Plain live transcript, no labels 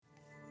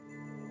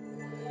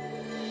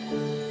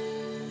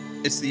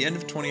It's the end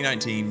of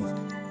 2019,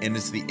 and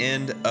it's the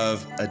end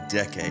of a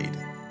decade.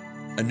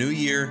 A new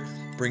year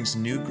brings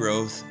new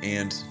growth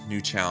and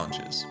new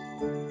challenges.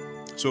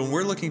 So when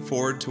we're looking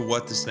forward to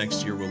what this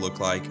next year will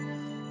look like,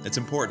 it's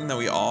important that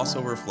we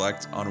also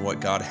reflect on what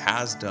God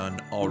has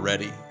done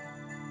already.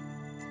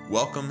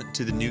 Welcome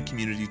to the New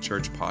Community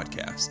Church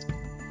podcast.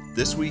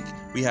 This week,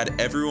 we had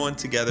everyone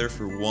together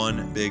for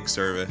one big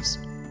service.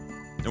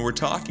 And we're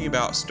talking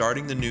about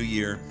starting the new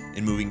year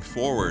and moving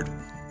forward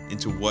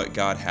into what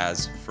God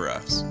has for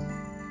us.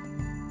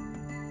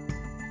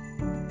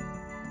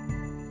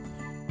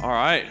 All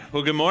right.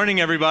 Well, good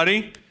morning,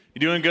 everybody. You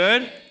doing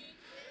good?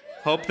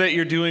 Hope that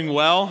you're doing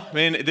well.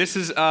 Man, this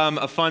is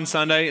a fun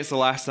Sunday. It's the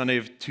last Sunday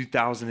of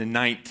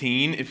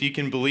 2019, if you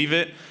can believe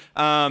it.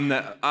 Let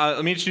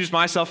me introduce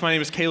myself. My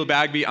name is Caleb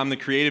Bagby. I'm the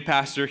creative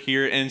pastor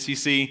here at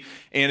NCC.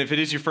 And if it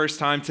is your first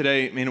time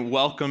today, man,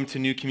 welcome to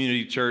New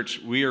Community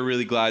Church. We are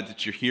really glad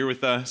that you're here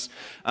with us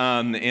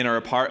and are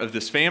a part of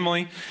this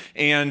family.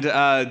 And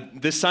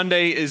this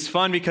Sunday is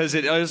fun because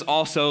it is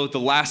also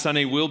the last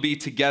Sunday we'll be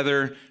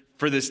together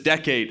for this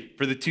decade,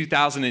 for the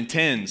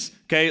 2010s.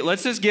 Okay,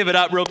 let's just give it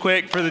up real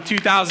quick for the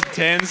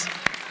 2010s.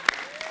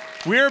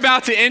 We're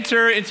about to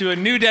enter into a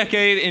new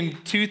decade in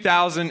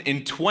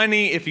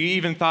 2020. If you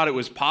even thought it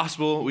was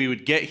possible, we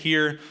would get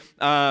here.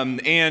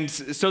 And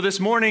so this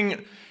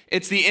morning,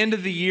 it's the end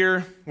of the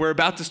year. We're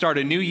about to start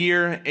a new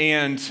year.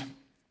 And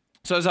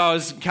so as I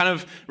was kind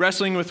of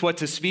wrestling with what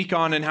to speak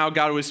on and how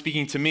God was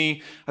speaking to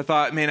me, I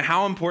thought, man,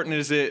 how important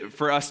is it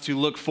for us to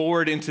look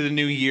forward into the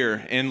new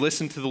year and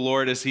listen to the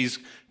Lord as He's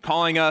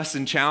calling us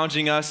and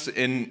challenging us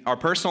in our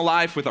personal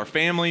life with our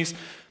families.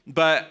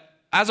 But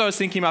as I was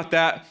thinking about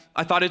that,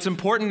 I thought it's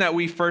important that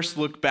we first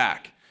look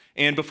back.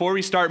 And before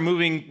we start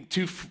moving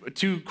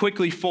too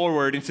quickly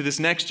forward into this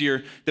next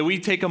year, that we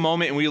take a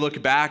moment and we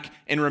look back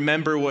and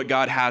remember what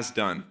God has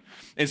done.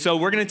 And so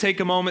we're going to take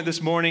a moment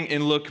this morning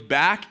and look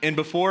back. And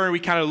before we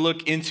kind of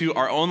look into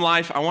our own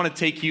life, I want to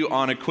take you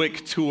on a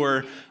quick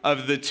tour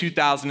of the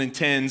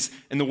 2010s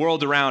and the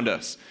world around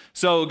us.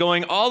 So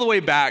going all the way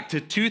back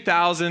to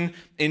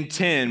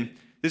 2010,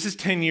 this is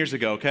 10 years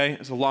ago, okay?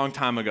 It's a long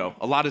time ago.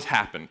 A lot has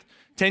happened.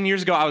 10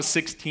 years ago, I was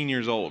 16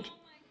 years old.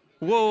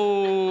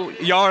 Whoa,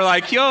 y'all are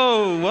like,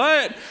 yo,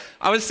 what?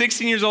 I was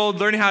 16 years old,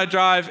 learning how to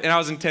drive, and I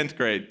was in 10th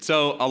grade.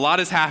 So a lot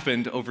has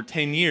happened over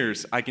 10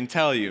 years, I can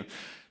tell you.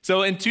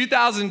 So in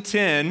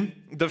 2010,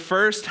 the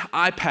first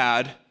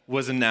iPad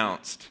was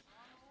announced.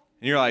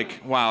 And you're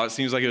like, wow, it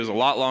seems like it was a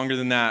lot longer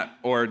than that,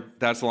 or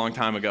that's a long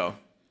time ago.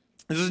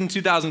 This is in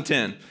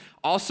 2010.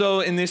 Also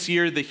in this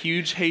year, the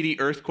huge Haiti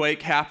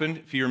earthquake happened,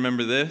 if you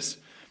remember this.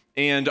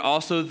 And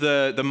also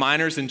the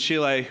miners in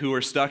Chile who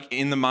were stuck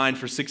in the mine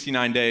for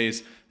 69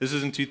 days. This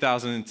is in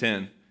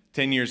 2010,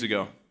 10 years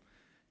ago.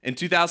 In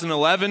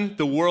 2011,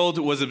 the world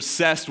was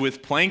obsessed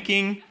with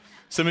planking.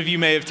 Some of you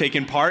may have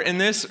taken part in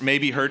this,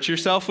 maybe hurt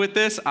yourself with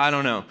this, I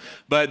don't know.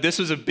 But this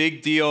was a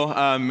big deal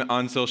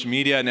on social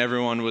media, and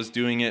everyone was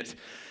doing it,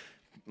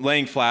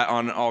 laying flat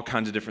on all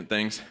kinds of different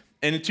things.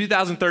 And in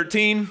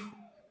 2013,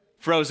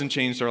 Frozen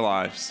changed our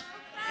lives.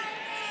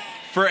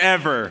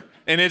 Forever.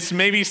 And it's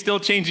maybe still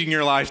changing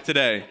your life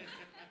today.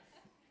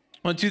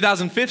 Well, in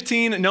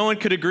 2015, no one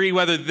could agree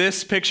whether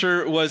this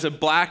picture was a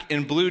black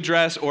and blue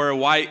dress or a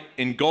white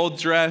and gold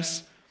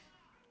dress.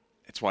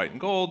 It's white and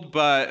gold,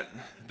 but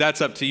that's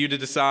up to you to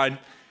decide.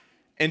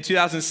 In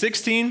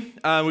 2016,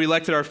 we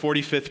elected our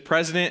 45th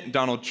president,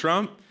 Donald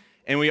Trump,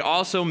 and we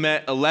also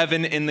met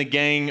 11 in the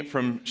gang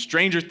from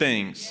Stranger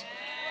Things.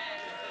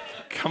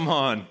 Come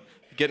on,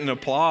 getting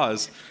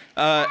applause.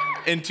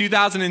 In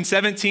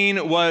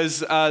 2017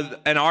 was,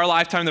 in our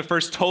lifetime, the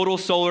first total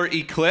solar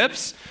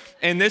eclipse.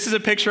 And this is a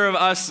picture of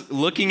us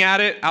looking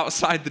at it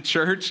outside the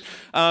church.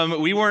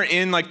 We weren't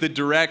in like the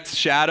direct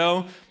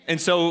shadow. And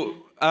so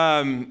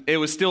it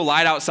was still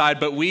light outside,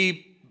 but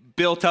we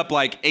built up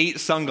like 8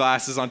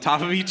 sunglasses on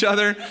top of each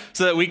other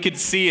so that we could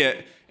see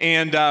it.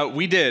 And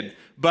we did.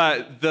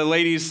 But the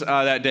ladies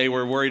that day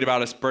were worried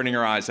about us burning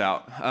our eyes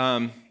out.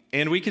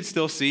 And we could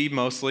still see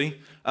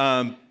mostly,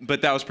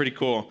 but that was pretty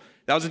cool.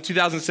 That was in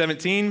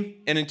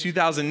 2017, and in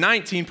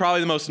 2019, probably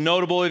the most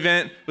notable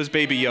event was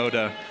Baby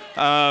Yoda,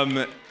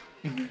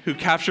 who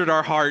captured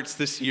our hearts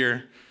this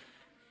year.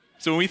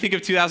 So when we think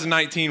of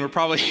 2019, we're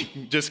probably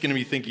just going to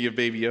be thinking of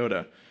Baby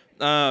Yoda.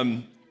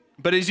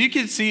 But as you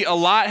can see, a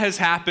lot has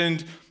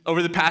happened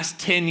over the past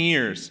 10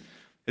 years.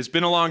 It's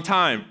been a long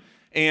time.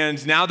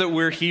 And now that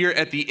we're here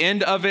at the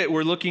end of it,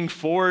 we're looking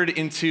forward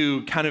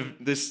into kind of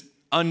this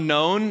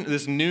unknown,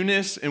 this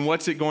newness, and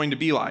what's it going to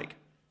be like.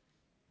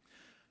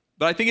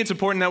 But I think it's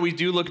important that we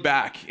do look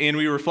back and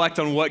we reflect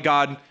on what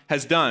God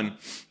has done.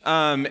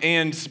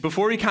 And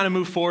before we kind of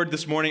move forward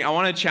this morning, I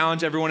want to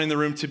challenge everyone in the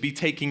room to be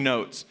taking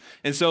notes.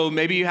 And so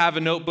maybe you have a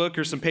notebook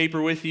or some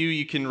paper with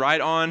you can write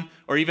on,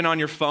 or even on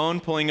your phone,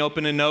 pulling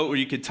open a note where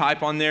you could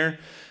type on there.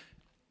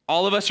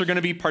 All of us are going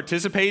to be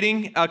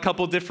participating a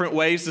couple different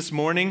ways this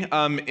morning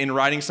in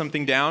writing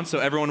something down, so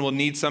everyone will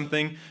need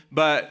something.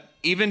 But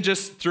even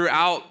just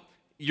throughout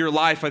your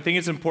life, I think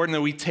it's important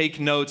that we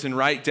take notes and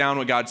write down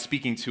what God's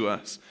speaking to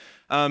us.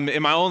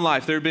 In my own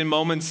life, there have been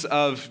moments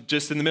of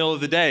just in the middle of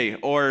the day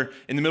or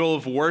in the middle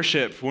of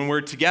worship when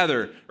we're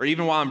together or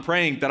even while I'm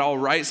praying that I'll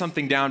write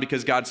something down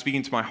because God's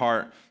speaking to my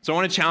heart. So I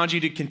want to challenge you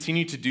to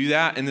continue to do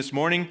that. And this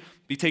morning,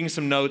 be taking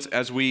some notes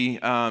as we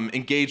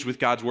engage with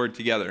God's word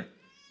together.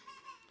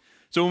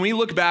 So when we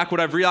look back,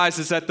 what I've realized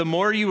is that the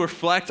more you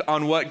reflect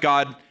on what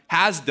God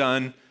has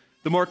done,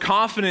 the more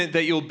confident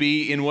that you'll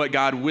be in what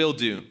God will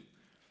do.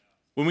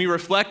 When we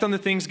reflect on the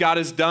things God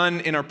has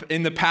done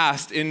in the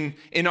past, in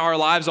our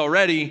lives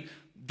already,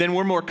 then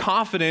we're more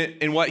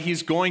confident in what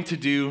he's going to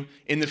do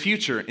in the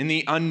future, in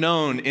the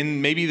unknown,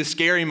 in maybe the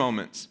scary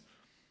moments.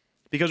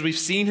 Because we've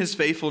seen his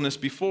faithfulness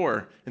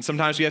before, and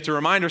sometimes we have to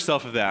remind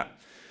ourselves of that.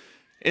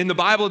 In the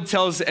Bible, it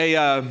tells a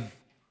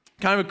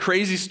kind of a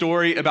crazy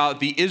story about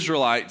the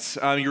Israelites.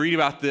 You read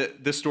about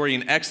this story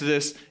in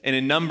Exodus and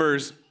in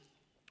Numbers,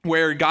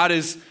 where God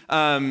is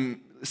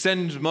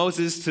sends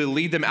Moses to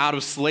lead them out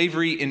of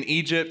slavery in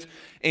Egypt.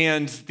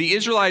 And the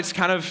Israelites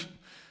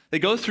they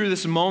go through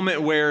this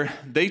moment where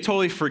they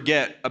totally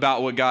forget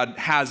about what God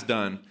has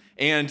done.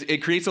 And it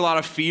creates a lot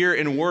of fear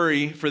and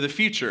worry for the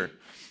future.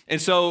 And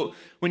so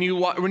when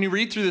you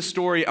read through the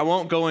story, I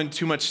won't go into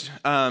too much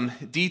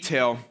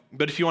detail,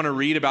 but if you want to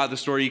read about the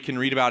story, you can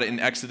read about it in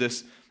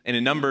Exodus and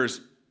in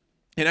Numbers.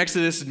 In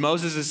Exodus,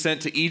 Moses is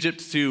sent to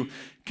Egypt to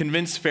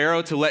convince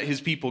Pharaoh to let his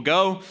people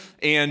go,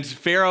 and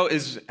Pharaoh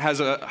has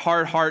a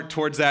hard heart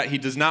towards that. He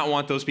does not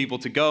want those people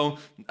to go,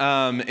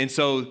 and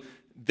so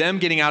them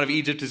getting out of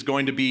Egypt is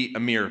going to be a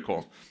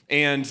miracle.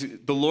 And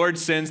the Lord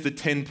sends the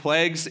 10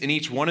 plagues, and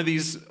each one of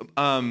these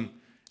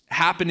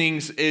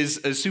happenings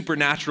is a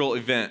supernatural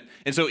event.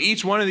 And so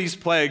each one of these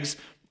plagues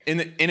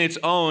in its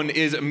own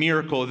is a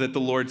miracle that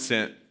the Lord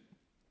sent.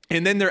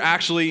 And then they're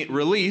actually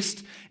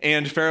released,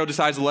 and Pharaoh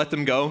decides to let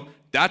them go.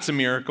 That's a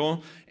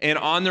miracle. And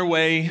on their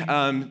way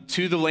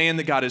to the land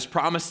that God has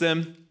promised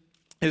them,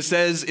 it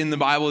says in the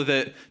Bible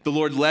that the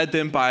Lord led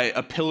them by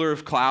a pillar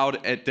of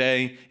cloud at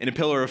day and a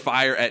pillar of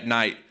fire at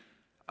night.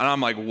 And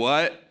I'm like,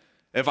 what?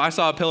 If I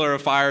saw a pillar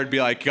of fire, I'd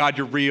be like, God,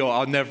 you're real.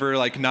 I'll never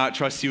not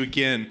trust you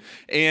again.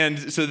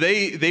 And so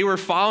they were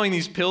following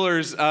these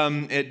pillars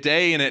at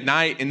day and at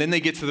night, and then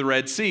they get to the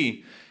Red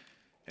Sea.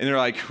 And they're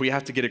like, we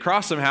have to get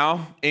across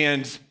somehow.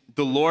 And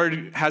the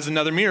Lord has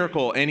another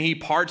miracle, and he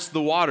parts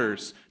the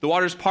waters. The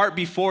waters part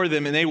before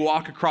them, and they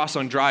walk across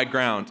on dry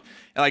ground.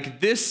 And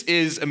this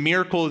is a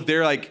miracle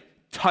they're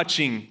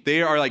touching.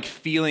 They are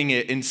feeling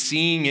it and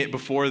seeing it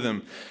before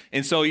them.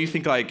 And so you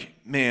think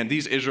man,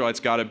 these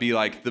Israelites got to be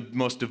the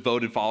most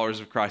devoted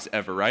followers of Christ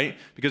ever, right?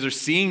 Because they're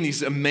seeing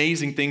these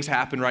amazing things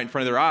happen right in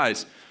front of their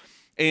eyes.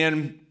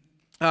 And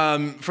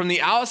from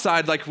the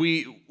outside,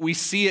 we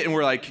see it, and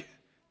we're like,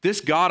 this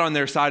God on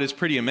their side is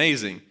pretty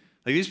amazing.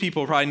 These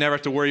people probably never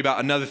have to worry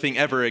about another thing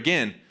ever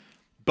again.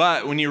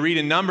 But when you read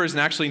in Numbers, and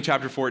actually in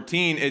chapter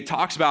 14, it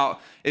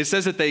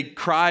says that they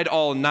cried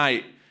all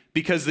night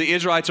because the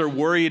Israelites are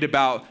worried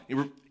about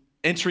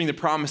entering the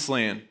promised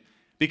land.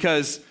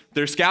 Because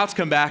their scouts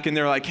come back and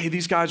they're like, hey,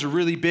 these guys are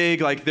really big,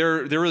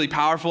 they're really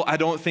powerful. I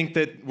don't think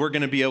that we're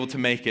going to be able to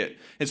make it.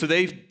 And so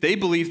they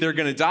believe they're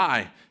going to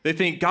die. They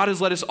think God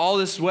has led us all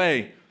this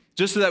way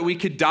just so that we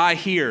could die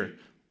here.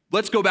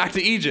 Let's go back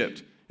to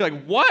Egypt. You're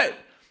like, what?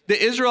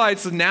 The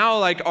Israelites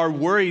now are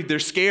worried, they're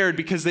scared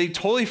because they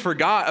totally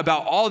forgot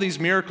about all these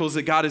miracles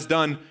that God has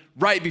done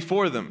right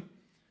before them.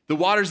 The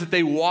waters that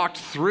they walked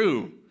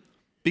through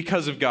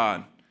because of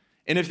God.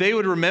 And if they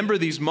would remember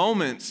these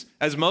moments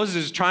as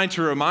Moses is trying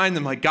to remind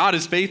them, God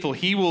is faithful,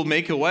 he will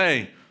make a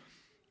way.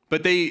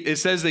 But it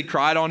says they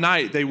cried all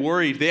night, they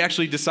worried, they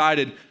actually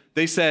decided,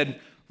 they said,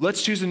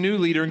 let's choose a new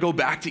leader and go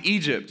back to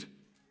Egypt.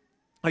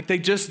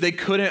 They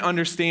couldn't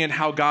understand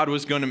how God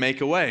was going to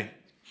make a way.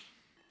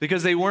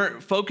 Because they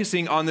weren't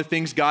focusing on the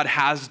things God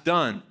has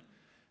done.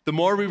 The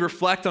more we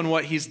reflect on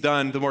what he's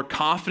done, the more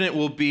confident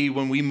we'll be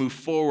when we move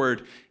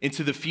forward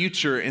into the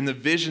future and the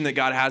vision that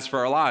God has for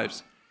our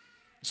lives.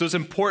 So it's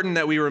important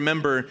that we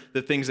remember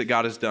the things that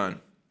God has done.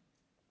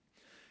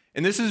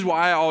 And this is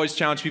why I always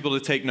challenge people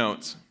to take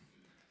notes.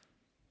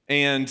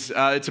 And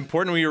it's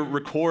important we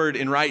record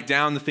and write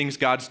down the things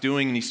God's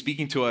doing and he's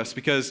speaking to us.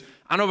 Because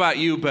I don't know about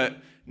you, but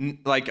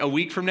a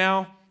week from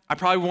now, I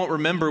probably won't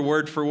remember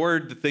word for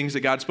word the things that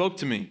God spoke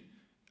to me,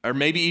 or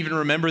maybe even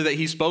remember that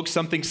he spoke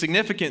something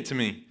significant to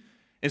me.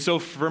 And so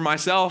for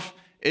myself,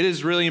 it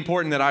is really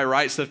important that I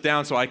write stuff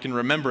down so I can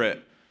remember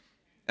it.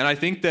 And I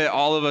think that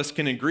all of us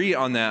can agree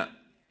on that.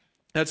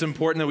 That's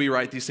important that we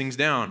write these things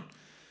down.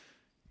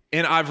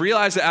 And I've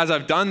realized that as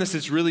I've done this,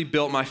 it's really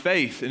built my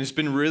faith, and it's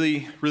been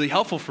really, really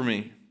helpful for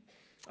me.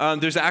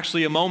 There's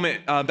actually a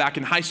moment back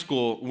in high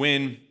school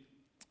when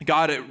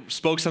God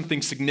spoke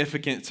something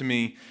significant to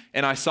me,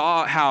 and I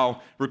saw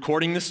how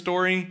recording this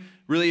story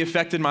really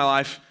affected my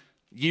life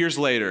years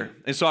later.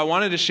 And so I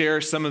wanted to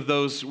share some of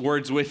those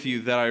words with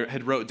you that I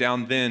had wrote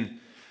down then.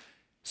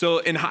 So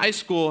in high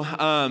school,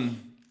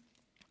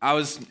 I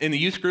was in the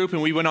youth group,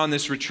 and we went on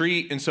this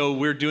retreat, and so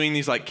we're doing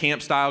these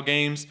camp-style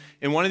games,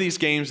 and one of these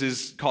games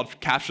is called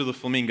Capture the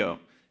Flamingo.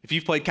 If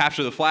you've played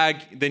Capture the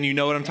Flag, then you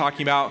know what I'm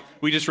talking about.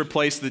 We just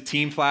replaced the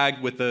team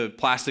flag with the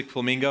plastic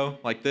flamingo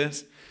like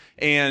this.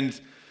 And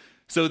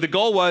so the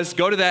goal was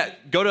go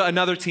to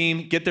another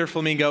team, get their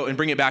flamingo, and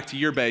bring it back to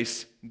your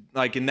base.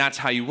 And that's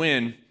how you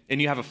win.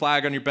 And you have a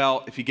flag on your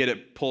belt. If you get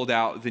it pulled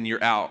out, then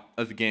you're out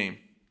of the game.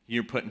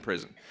 You're put in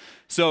prison.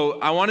 So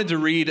I wanted to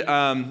read,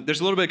 there's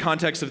a little bit of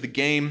context of the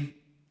game.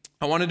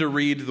 I wanted to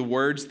read the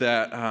words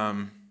that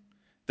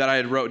I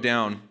had wrote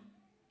down.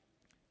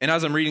 And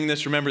as I'm reading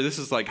this, remember, this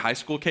is like high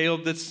school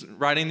Caleb that's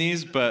writing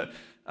these, but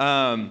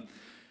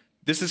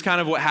this is kind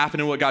of what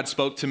happened and what God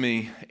spoke to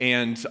me.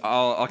 And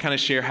I'll kind of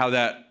share how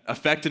that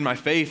affected my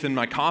faith and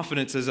my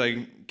confidence as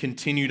I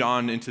continued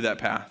on into that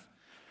path.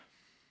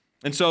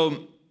 And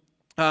so,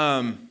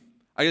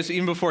 I guess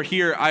even before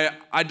here,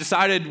 I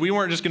decided we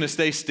weren't just going to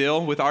stay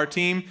still with our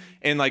team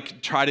and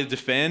try to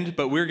defend,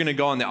 but we're going to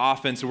go on the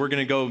offense and we're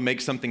going to go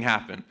make something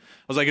happen.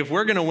 I was like, if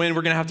we're going to win,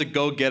 we're going to have to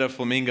go get a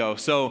flamingo.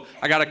 So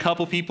I got a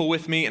couple people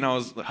with me and I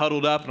was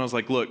huddled up and I was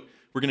like, look,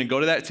 we're going to go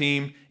to that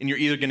team and you're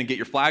either going to get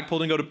your flag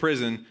pulled and go to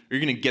prison or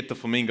you're going to get the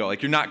flamingo.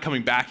 You're not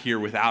coming back here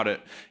without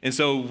it. And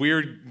so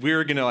we're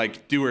going to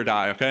do or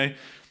die, okay?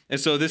 And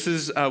so this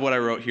is what I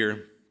wrote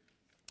here.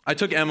 I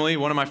took Emily,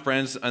 one of my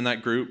friends in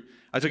that group.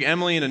 I took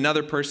Emily and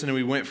another person and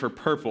we went for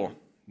purple.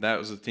 That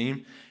was the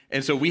team.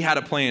 And so we had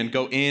a plan,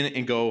 go in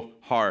and go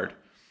hard.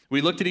 We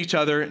looked at each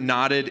other,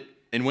 nodded,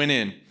 and went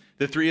in.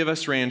 The three of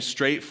us ran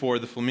straight for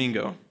the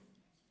flamingo.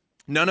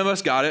 None of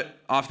us got it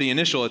off the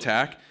initial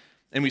attack,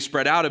 and we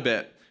spread out a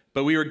bit,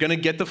 but we were going to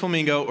get the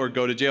flamingo or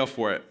go to jail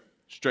for it.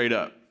 Straight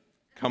up.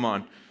 Come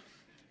on.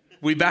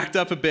 We backed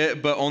up a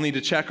bit, but only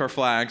to check our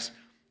flags.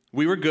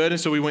 We were good,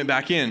 and so we went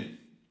back in.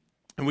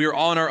 And we were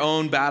all in our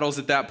own battles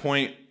at that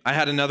point. I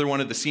had another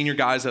one of the senior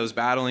guys I was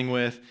battling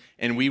with,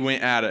 and we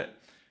went at it.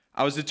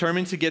 I was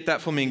determined to get that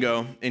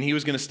flamingo, and he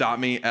was going to stop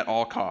me at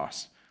all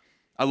costs.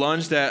 I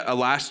lunged at a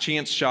last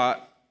chance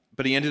shot,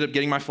 but he ended up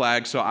getting my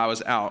flag, so I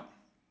was out.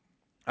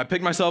 I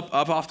picked myself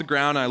up off the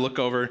ground, and I look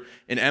over,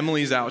 and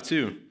Emily's out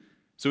too.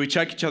 So we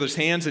check each other's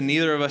hands, and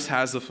neither of us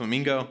has the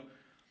flamingo.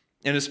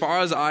 And as far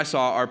as I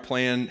saw, our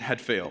plan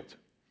had failed.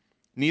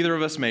 Neither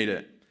of us made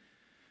it.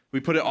 We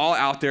put it all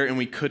out there, and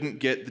we couldn't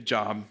get the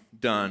job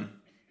done.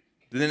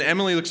 Then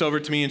Emily looks over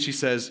to me, and she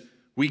says,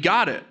 we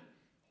got it.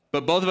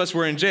 But both of us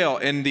were in jail,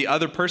 and the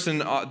other person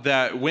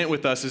that went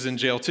with us is in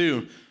jail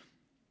too.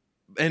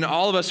 And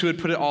all of us who had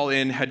put it all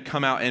in had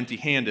come out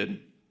empty-handed.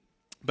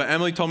 But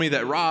Emily told me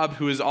that Rob,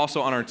 who is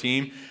also on our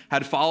team,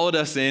 had followed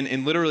us in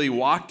and literally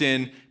walked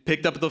in,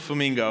 picked up the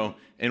flamingo,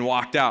 and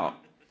walked out.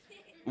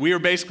 We were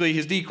basically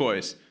his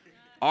decoys.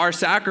 Our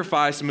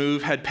sacrifice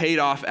move had paid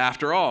off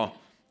after all.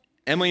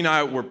 Emily and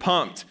I were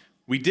pumped.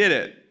 We did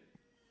it.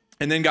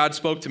 And then God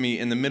spoke to me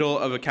in the middle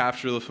of a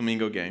Capture the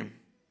Flamingo game.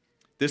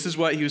 This is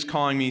what he was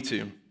calling me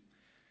to.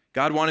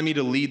 God wanted me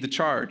to lead the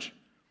charge.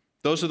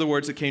 Those are the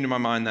words that came to my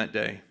mind that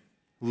day.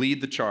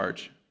 Lead the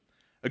charge.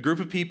 A group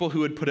of people who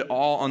would put it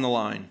all on the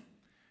line.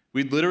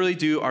 We'd literally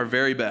do our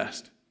very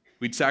best.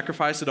 We'd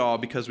sacrifice it all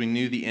because we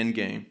knew the end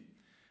game.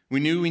 We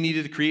knew we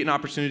needed to create an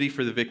opportunity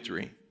for the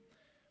victory.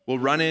 We'll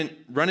run it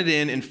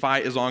in and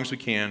fight as long as we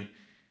can,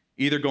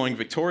 either going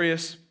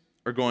victorious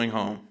or going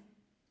home.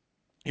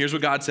 Here's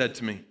what God said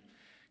to me.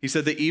 He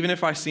said that even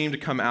if I seemed to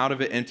come out of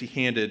it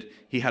empty-handed,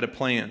 he had a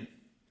plan.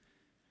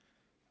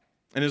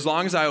 And as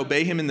long as I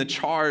obey him in the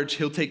charge,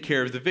 he'll take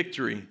care of the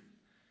victory.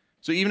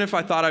 So even if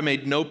I thought I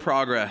made no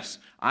progress,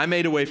 I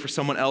made a way for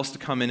someone else to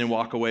come in and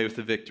walk away with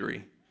the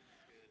victory.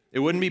 It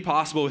wouldn't be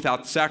possible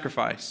without the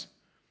sacrifice.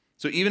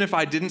 So even if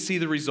I didn't see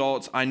the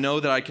results, I know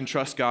that I can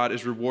trust God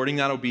is rewarding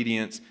that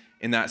obedience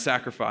in that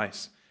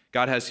sacrifice.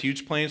 God has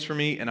huge plans for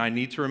me, and I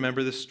need to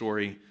remember this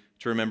story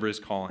to remember his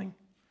calling.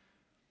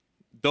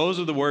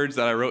 Those are the words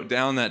that I wrote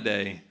down that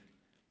day.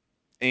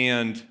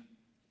 And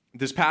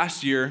this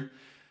past year,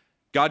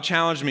 God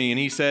challenged me, and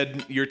he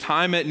said, your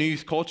time at New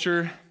Youth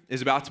Culture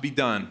is about to be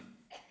done.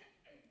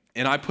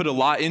 And I put a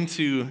lot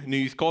into New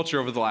Youth Culture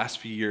over the last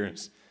few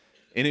years.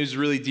 And it was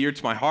really dear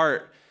to my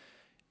heart.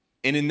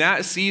 And in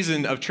that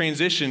season of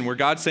transition where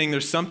God's saying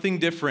there's something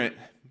different,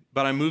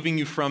 but I'm moving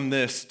you from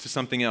this to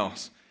something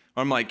else.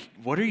 I'm like,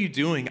 what are you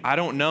doing? I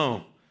don't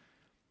know.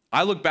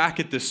 I look back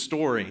at this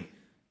story.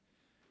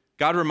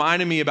 God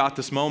reminded me about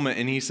this moment,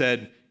 and he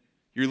said,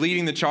 you're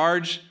leading the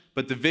charge,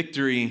 but the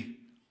victory,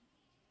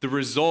 the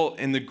result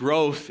and the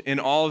growth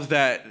and all of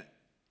that,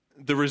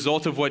 the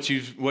result of what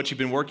you've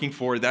been working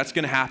for, that's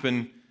going to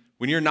happen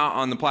when you're not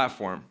on the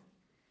platform.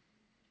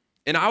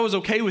 And I was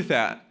okay with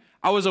that.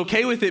 I was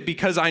okay with it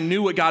because I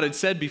knew what God had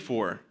said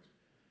before.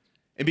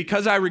 And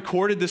because I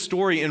recorded this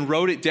story and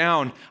wrote it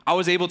down, I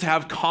was able to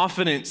have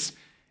confidence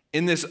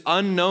in this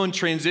unknown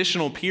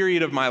transitional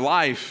period of my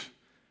life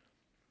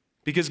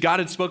because God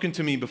had spoken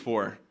to me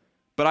before.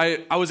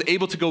 But I was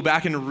able to go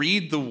back and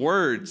read the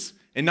words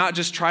and not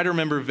just try to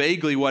remember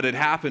vaguely what had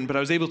happened, but I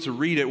was able to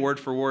read it word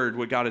for word,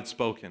 what God had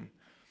spoken.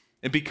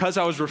 And because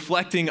I was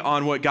reflecting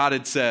on what God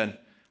had said,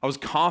 I was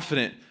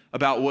confident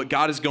about what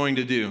God is going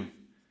to do.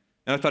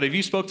 And I thought, if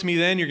you spoke to me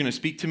then, you're going to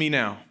speak to me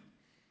now.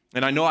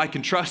 And I know I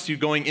can trust you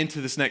going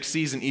into this next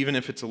season, even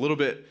if it's a little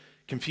bit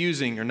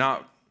confusing or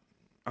not.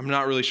 I'm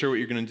not really sure what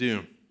you're going to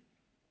do.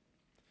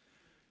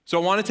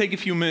 So I want to take a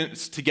few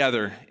minutes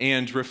together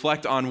and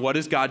reflect on what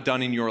has God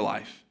done in your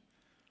life.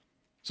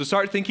 So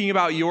start thinking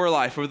about your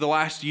life over the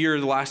last year,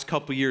 the last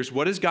couple years.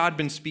 What has God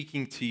been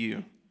speaking to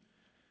you?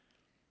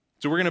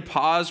 So we're going to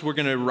pause. We're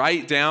going to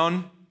write down.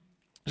 I'm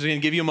just going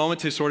to give you a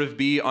moment to sort of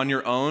be on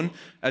your own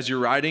as you're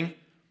writing.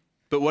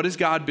 But what has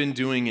God been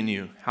doing in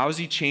you? How has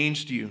he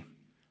changed you?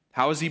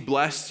 How has he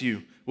blessed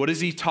you? What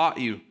has he taught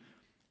you?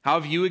 How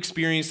have you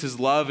experienced his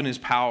love and his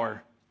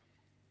power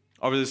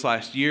over this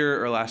last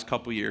year or last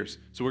couple years?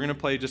 So we're going to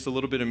play just a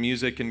little bit of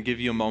music and give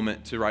you a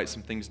moment to write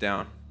some things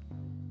down.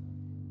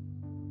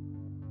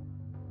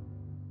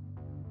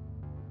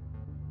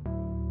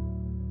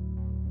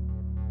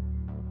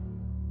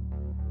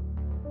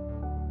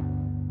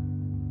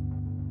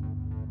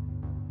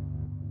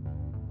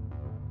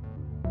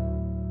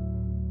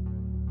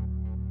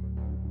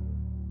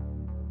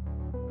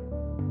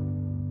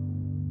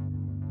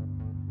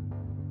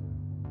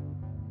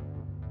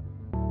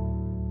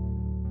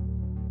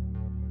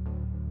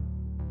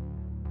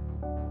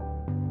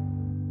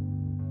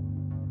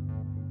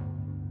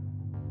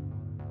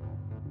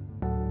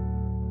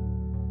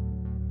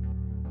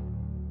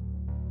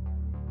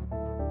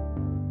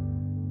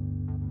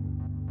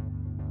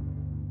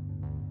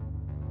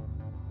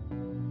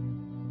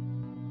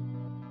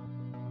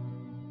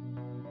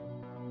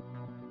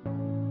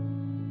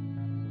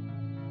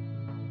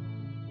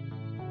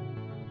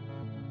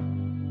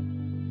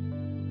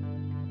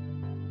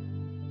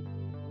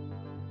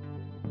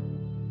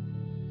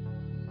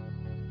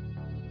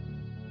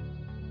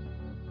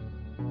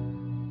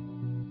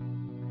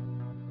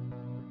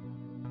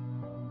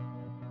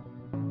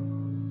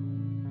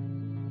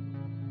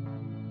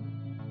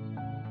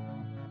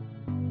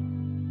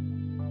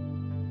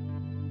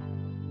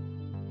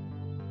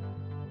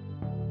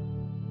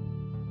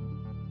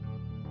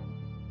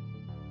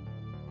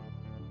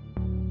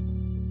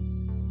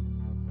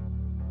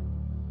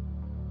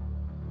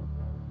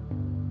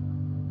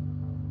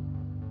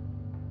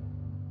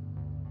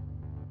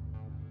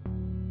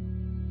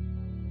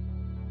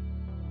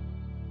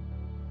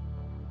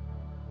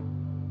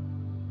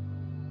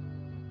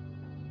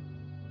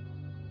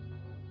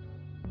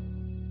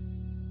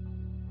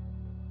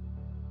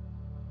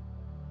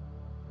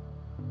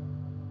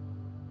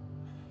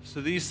 So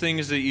these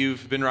things that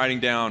you've been writing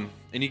down,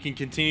 and you can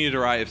continue to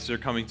write if they're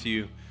coming to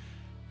you,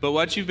 but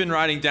what you've been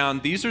writing down,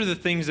 these are the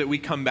things that we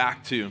come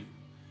back to.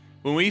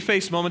 When we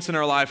face moments in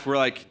our life, we're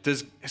like,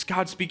 is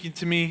God speaking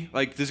to me?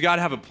 Like, does God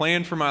have a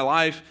plan for my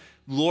life?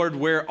 Lord,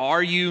 where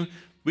are you?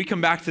 We come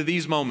back to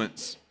these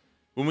moments.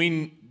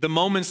 The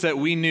moments that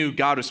we knew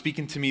God was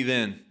speaking to me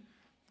then.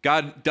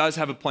 God does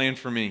have a plan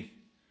for me.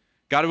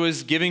 God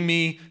was giving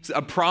me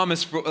a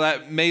promise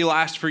that may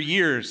last for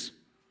years.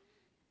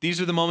 These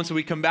are the moments that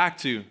we come back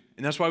to.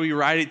 And that's why we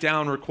write it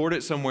down, record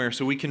it somewhere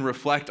so we can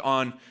reflect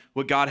on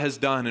what God has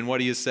done and what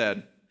he has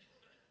said.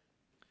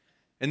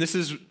 And this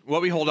is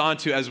what we hold on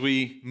to as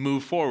we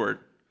move forward.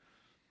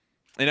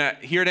 And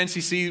here at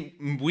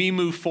NCC, we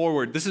move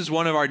forward. This is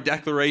one of our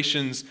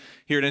declarations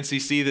here at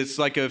NCC that's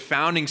like a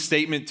founding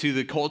statement to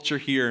the culture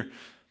here.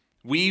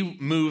 We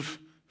move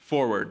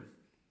forward.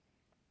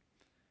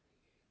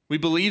 We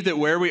believe that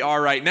where we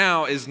are right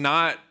now is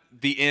not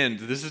the end.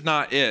 This is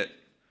not it.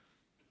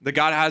 That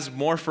God has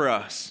more for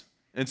us.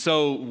 And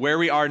so where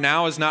we are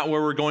now is not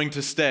where we're going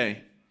to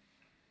stay.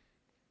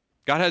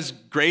 God has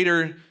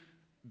greater,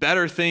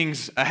 better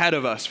things ahead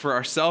of us for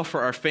ourselves,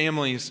 for our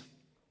families.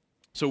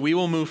 So we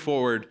will move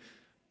forward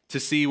to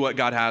see what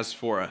God has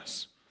for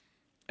us.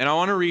 And I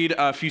want to read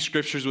a few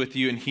scriptures with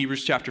you in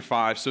Hebrews chapter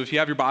 5. So if you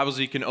have your Bibles,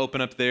 you can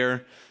open up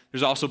there.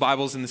 There's also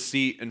Bibles in the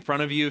seat in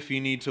front of you if you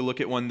need to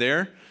look at one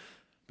there.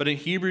 But in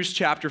Hebrews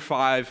chapter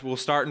 5, we'll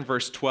start in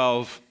verse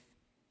 12.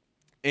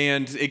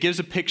 And it gives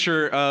a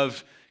picture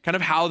of kind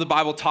of how the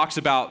Bible talks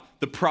about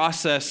the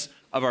process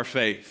of our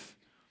faith.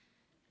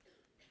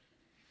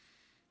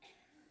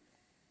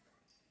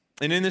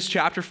 And in this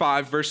chapter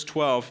 5, verse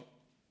 12,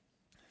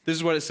 this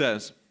is what it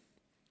says.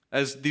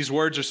 As these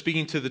words are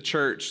speaking to the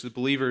church, the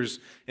believers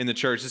in the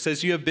church, it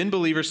says, "You have been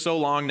believers so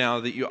long now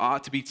that you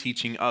ought to be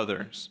teaching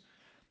others.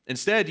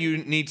 Instead, you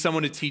need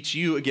someone to teach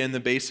you again the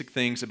basic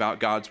things about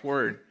God's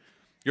word.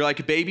 You're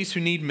like babies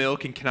who need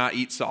milk and cannot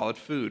eat solid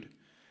food.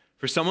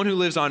 For someone who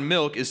lives on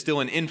milk is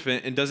still an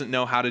infant and doesn't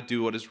know how to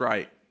do what is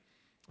right.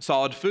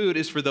 Solid food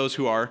is for those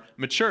who are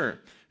mature,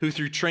 who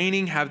through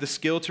training have the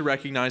skill to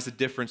recognize the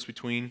difference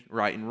between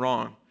right and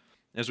wrong."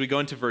 As we go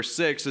into verse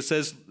 6, it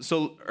says,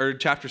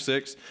 chapter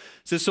 6, it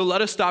says, "So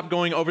let us stop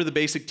going over the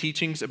basic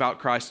teachings about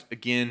Christ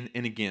again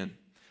and again.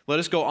 Let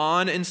us go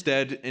on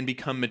instead and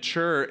become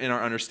mature in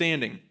our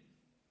understanding.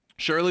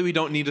 Surely we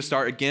don't need to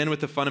start again with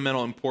the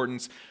fundamental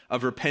importance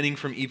of repenting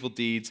from evil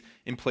deeds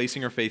and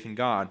placing our faith in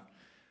God.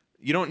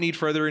 You don't need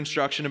further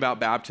instruction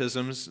about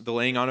baptisms, the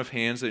laying on of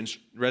hands, the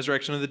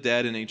resurrection of the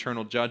dead, and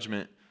eternal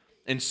judgment.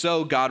 And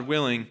so, God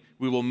willing,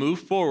 we will move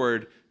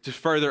forward to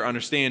further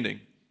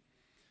understanding."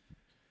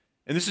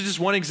 And this is just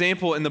one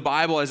example in the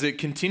Bible as it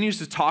continues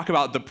to talk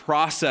about the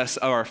process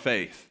of our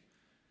faith,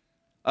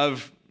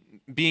 of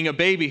being a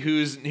baby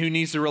who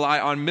needs to rely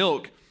on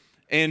milk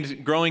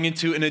and growing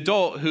into an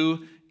adult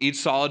who eats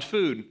solid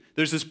food.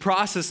 There's this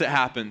process that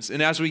happens.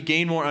 And as we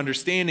gain more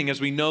understanding,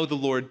 as we know the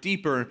Lord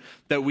deeper,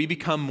 that we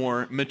become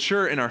more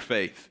mature in our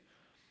faith.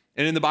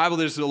 And in the Bible,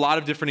 there's a lot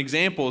of different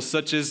examples,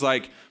 such as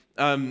like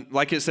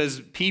it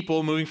says,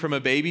 people moving from a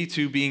baby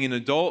to being an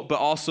adult, but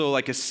also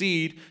like a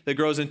seed that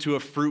grows into a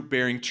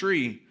fruit-bearing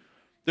tree.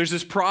 There's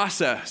this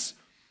process.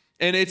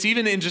 And it's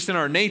even in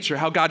our nature,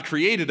 how God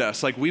created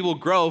us. Like we will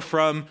grow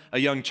from a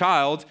young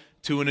child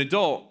to an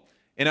adult.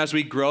 And as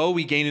we grow,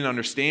 we gain an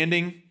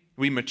understanding,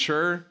 we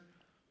mature.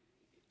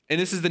 And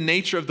this is the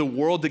nature of the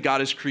world that God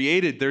has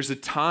created. There's a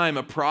time,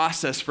 a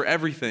process for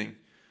everything.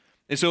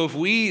 And so if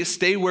we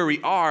stay where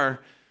we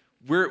are,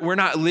 we're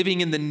not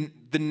living in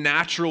the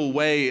natural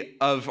way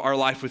of our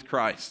life with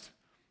Christ.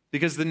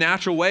 Because the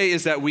natural way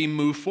is that we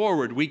move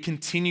forward. We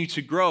continue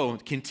to grow,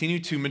 continue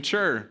to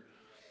mature.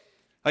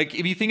 Like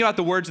if you think about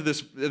the words of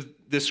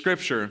this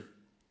scripture,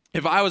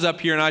 if I was up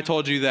here and I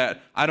told you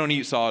that I don't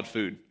eat solid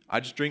food, I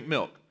just drink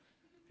milk.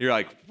 You're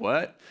like,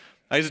 what?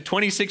 As a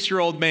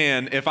 26-year-old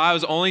man, if I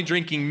was only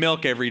drinking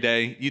milk every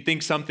day, you'd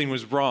think something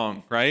was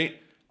wrong, right?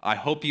 I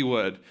hope you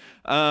would.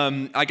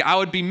 I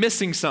would be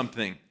missing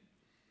something.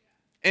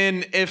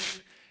 And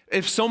if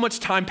so much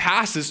time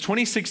passes,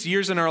 26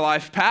 years in our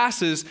life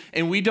passes,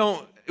 and we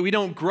don't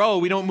grow,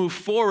 we don't move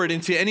forward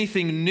into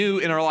anything new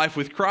in our life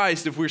with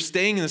Christ, if we're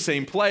staying in the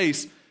same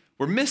place,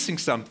 we're missing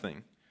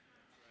something.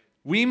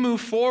 We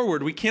move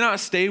forward. We cannot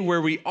stay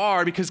where we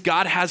are because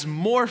God has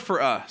more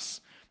for us.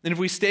 And if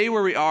we stay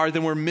where we are,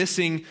 then we're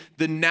missing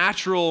the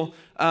natural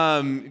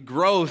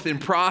growth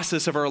and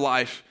process of our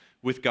life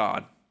with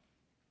God.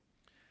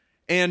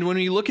 And when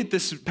we look at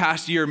this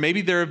past year,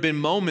 maybe there have been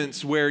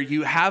moments where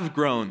you have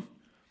grown,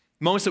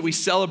 moments that we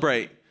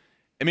celebrate.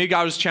 And maybe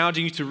God was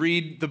challenging you to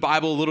read the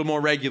Bible a little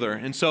more regular.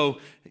 And so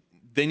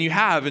then you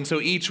have. And so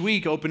each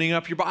week, opening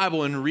up your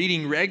Bible and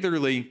reading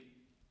regularly,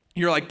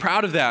 you're like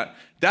proud of that.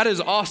 That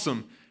is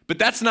awesome. But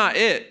that's not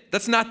it.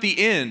 That's not the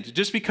end.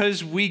 Just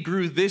because we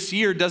grew this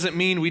year doesn't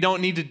mean we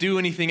don't need to do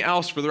anything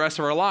else for the rest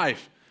of our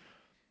life.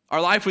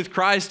 Our life with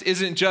Christ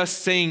isn't just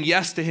saying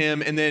yes to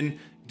Him and then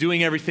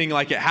doing everything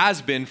like it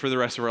has been for the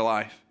rest of our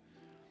life.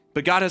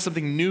 But God has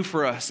something new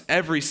for us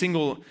every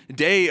single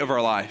day of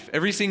our life,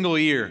 every single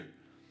year.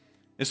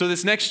 And so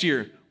this next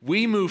year,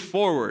 we move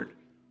forward.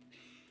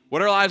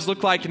 What our lives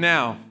look like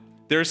now,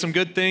 there are some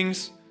good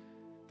things.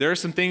 There are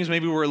some things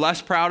maybe we're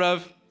less proud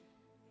of.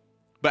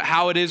 But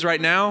how it is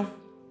right now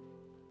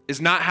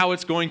is not how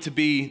it's going to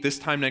be this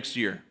time next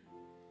year.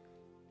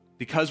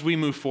 Because we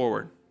move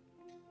forward.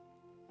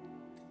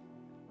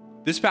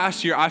 This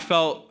past year, I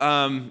felt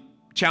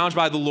challenged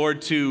by the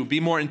Lord to be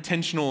more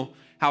intentional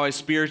how I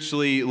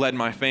spiritually led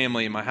my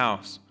family in my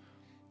house.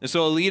 And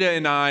so Alita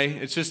and I,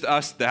 it's just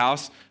us at the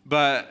house,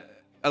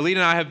 but Alita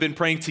and I have been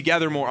praying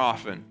together more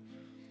often.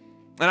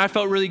 And I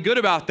felt really good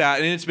about that,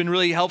 and it's been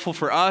really helpful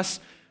for us.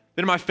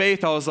 Then in my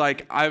faith,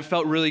 I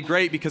felt really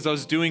great because I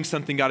was doing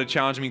something God had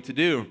challenged me to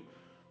do.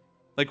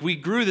 Like we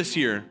grew this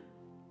year,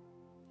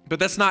 but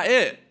that's not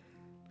it.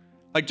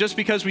 Like just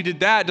because we did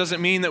that doesn't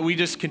mean that we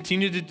just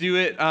continue to do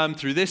it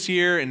through this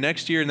year and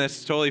next year, and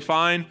that's totally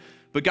fine.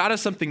 But God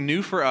has something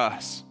new for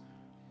us.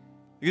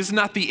 This is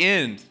not the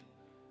end.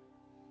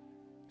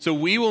 So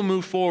we will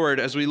move forward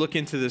as we look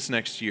into this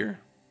next year.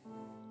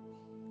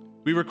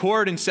 We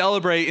record and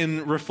celebrate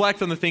and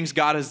reflect on the things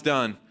God has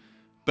done.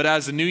 But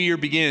as the new year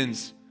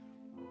begins,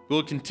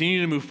 we'll continue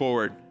to move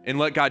forward and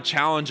let God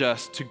challenge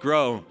us to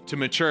grow, to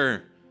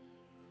mature.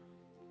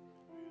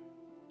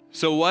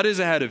 So what is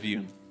ahead of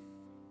you?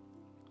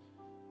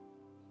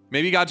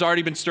 Maybe God's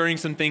already been stirring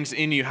some things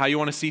in you, how you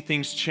want to see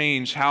things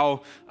change,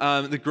 how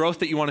the growth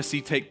that you want to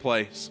see take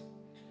place.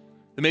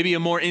 Maybe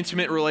a more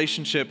intimate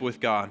relationship with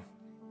God,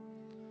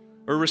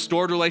 or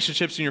restored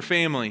relationships in your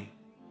family,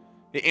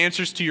 the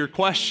answers to your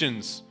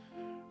questions,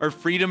 or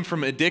freedom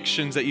from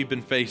addictions that you've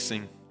been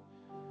facing.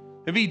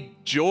 Maybe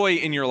joy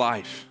in your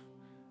life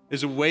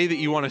is a way that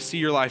you want to see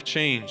your life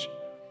change,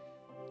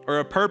 or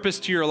a purpose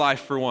to your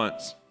life for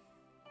once.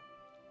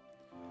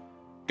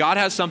 God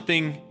has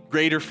something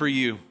greater for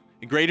you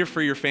and greater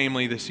for your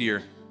family this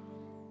year.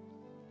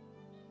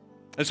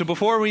 And so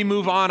before we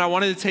move on, I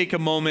wanted to take a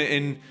moment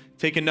and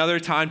take another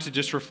time to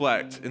just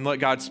reflect and let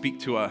God speak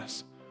to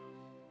us.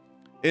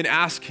 And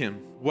ask Him,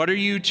 what are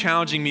you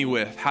challenging me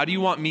with? How do you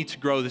want me to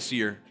grow this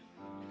year?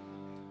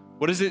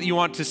 What is it you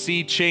want to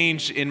see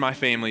change in my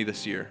family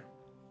this year?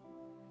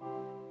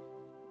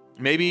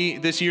 Maybe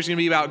this year's going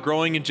to be about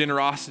growing in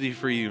generosity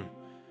for you,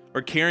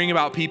 or caring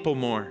about people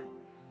more,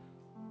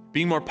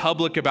 being more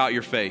public about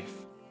your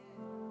faith,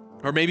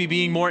 or maybe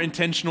being more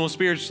intentional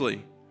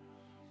spiritually.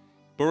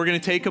 But we're going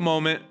to take a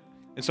moment,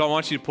 and so I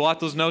want you to pull out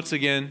those notes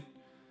again.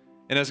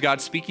 And as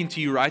God's speaking to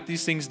you, write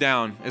these things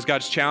down. As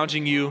God's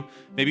challenging you,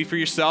 maybe for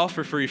yourself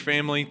or for your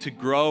family, to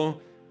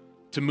grow,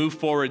 to move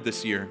forward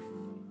this year.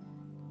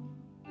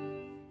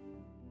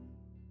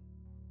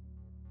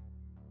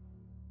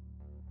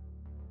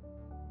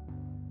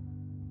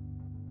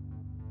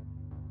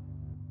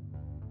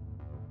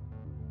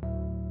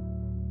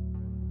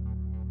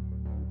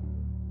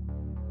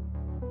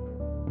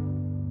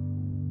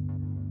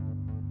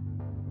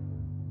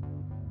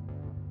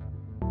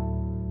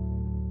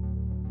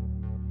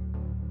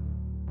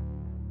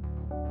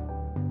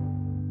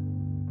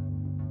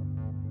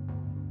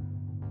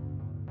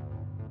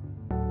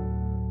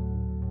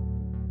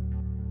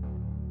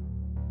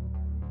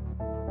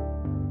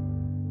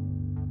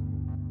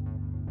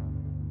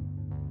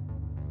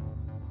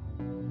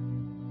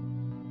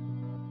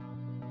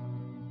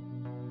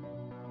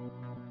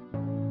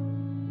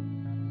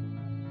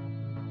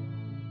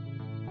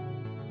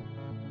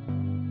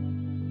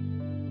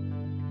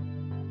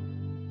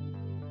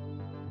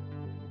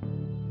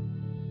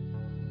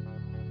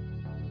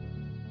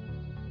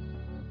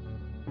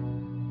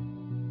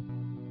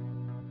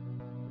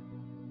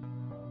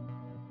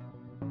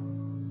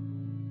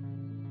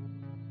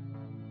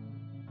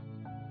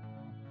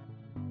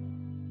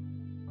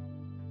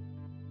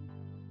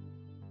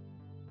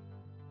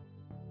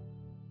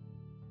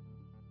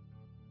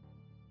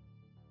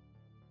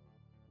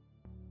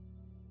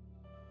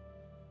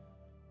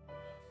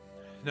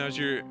 Now as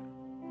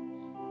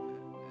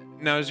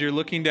you're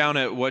looking down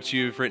at what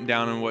you've written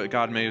down and what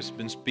God may have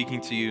been speaking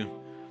to you,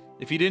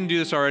 if you didn't do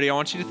this already, I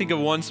want you to think of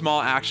one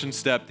small action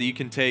step that you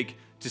can take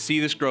to see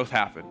this growth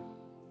happen.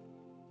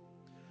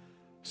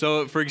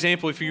 So, for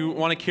example, if you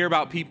want to care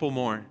about people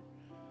more,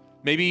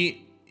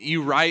 maybe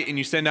you write and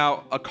you send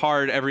out a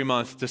card every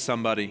month to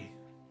somebody.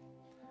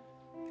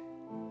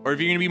 Or if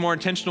you're going to be more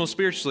intentional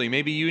spiritually,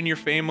 maybe you and your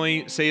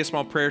family say a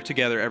small prayer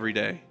together every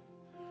day.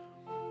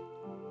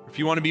 If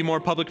you want to be more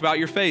public about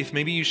your faith,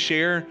 maybe you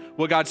share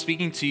what God's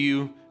speaking to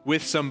you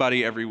with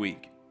somebody every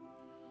week.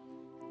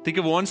 Think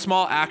of one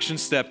small action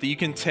step that you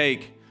can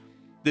take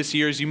this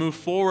year as you move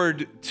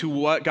forward to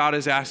what God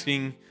is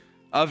asking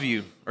of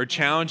you or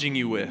challenging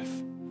you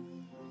with.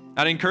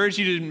 I'd encourage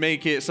you to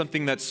make it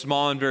something that's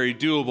small and very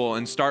doable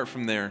and start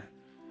from there.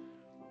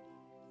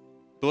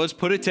 But let's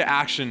put it to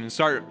action and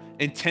start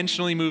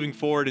intentionally moving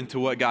forward into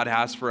what God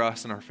has for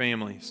us and our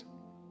families.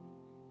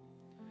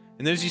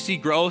 And then as you see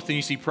growth and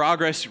you see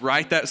progress,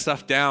 write that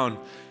stuff down.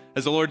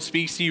 As the Lord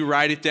speaks to you,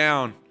 write it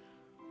down.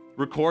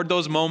 Record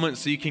those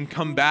moments so you can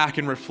come back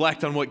and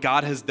reflect on what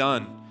God has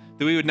done.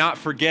 That we would not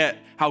forget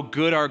how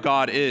good our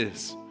God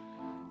is.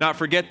 Not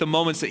forget the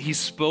moments that He's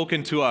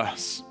spoken to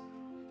us.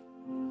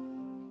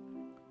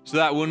 So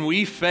that when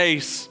we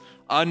face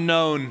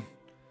unknown,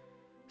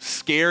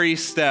 scary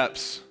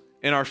steps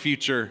in our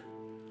future,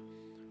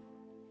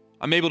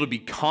 I'm able to be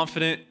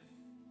confident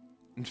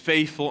and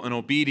faithful and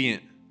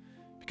obedient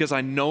because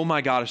I know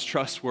my God is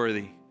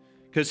trustworthy,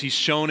 because He's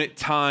shown it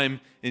time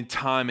and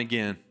time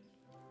again.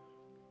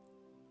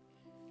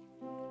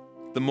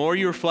 The more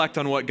you reflect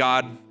on what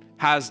God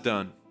has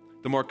done,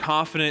 the more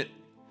confident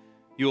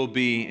you will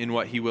be in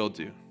what He will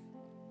do.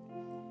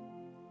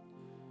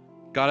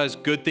 God has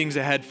good things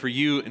ahead for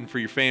you and for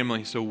your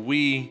family, so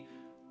we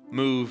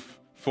move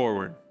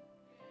forward.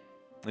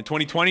 And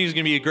 2020 is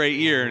going to be a great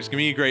year. It's going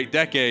to be a great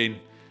decade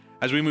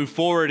as we move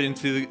forward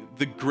into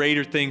the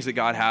greater things that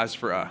God has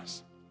for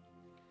us.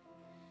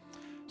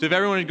 So if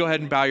everyone would go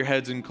ahead and bow your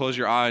heads and close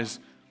your eyes,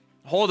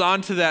 hold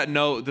on to that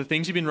note, the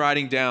things you've been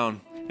writing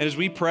down. And as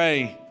we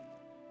pray,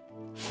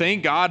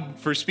 thank God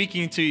for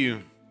speaking to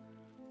you.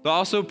 But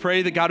also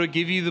pray that God would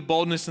give you the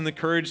boldness and the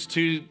courage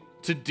to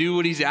do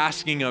what He's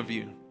asking of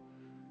you.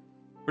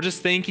 We're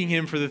just thanking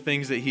Him for the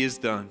things that He has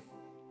done.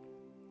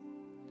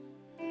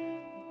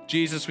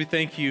 Jesus, we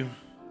thank you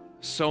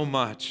so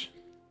much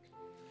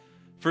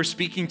for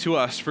speaking to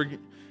us, for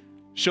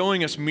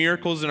showing us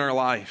miracles in our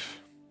life.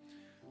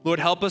 Lord,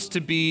 help us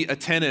to be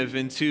attentive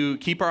and to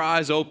keep our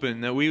eyes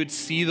open, that we would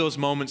see those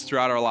moments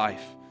throughout our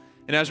life.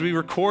 And as we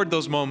record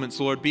those moments,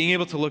 Lord, being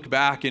able to look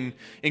back and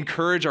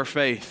encourage our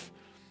faith,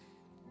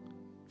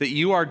 that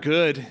you are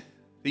good,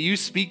 that you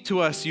speak to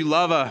us, you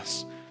love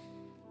us,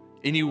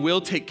 and you will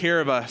take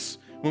care of us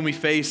when we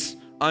face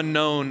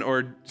unknown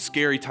or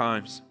scary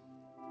times.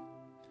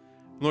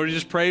 Lord, I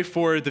just pray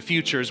for the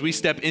future as we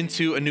step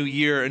into a new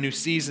year, a new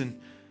season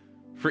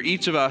for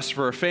each of us,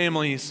 for our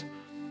families.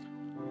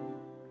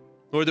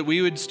 Lord, that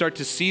we would start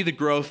to see the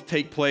growth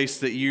take place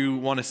that you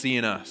want to see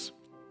in us.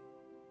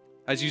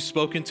 As you've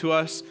spoken to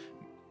us,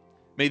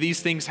 may these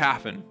things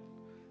happen.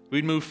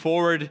 We'd move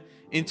forward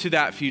into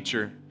that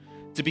future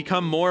to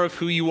become more of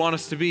who you want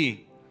us to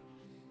be.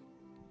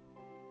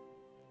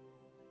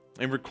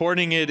 And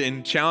recording it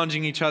and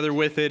challenging each other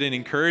with it and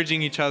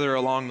encouraging each other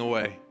along the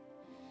way.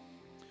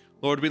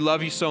 Lord, we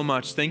love you so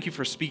much. Thank you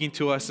for speaking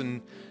to us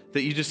and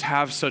that you just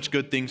have such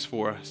good things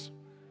for us.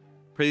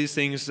 Pray these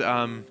things,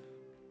 that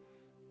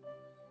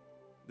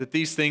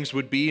these things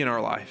would be in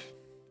our life.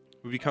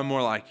 We become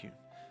more like you.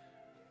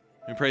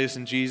 We pray this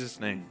in Jesus'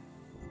 name.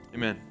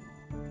 Amen.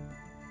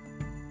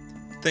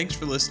 Thanks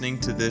for listening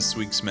to this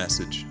week's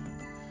message.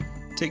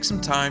 Take some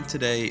time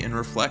today and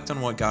reflect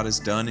on what God has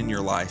done in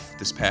your life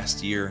this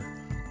past year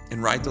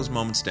and write those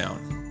moments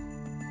down.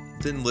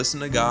 Then listen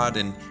to God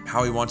and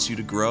how He wants you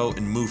to grow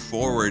and move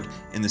forward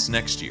in this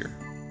next year.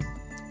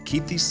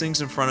 Keep these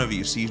things in front of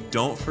you so you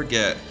don't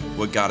forget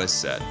what God has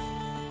said.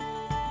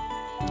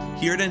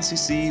 Here at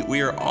NCC,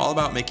 we are all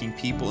about making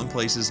people and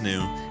places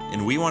new,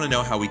 and we want to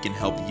know how we can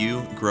help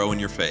you grow in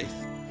your faith.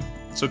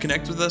 So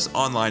connect with us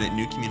online at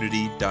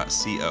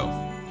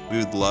newcommunity.co. We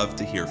would love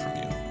to hear from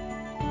you.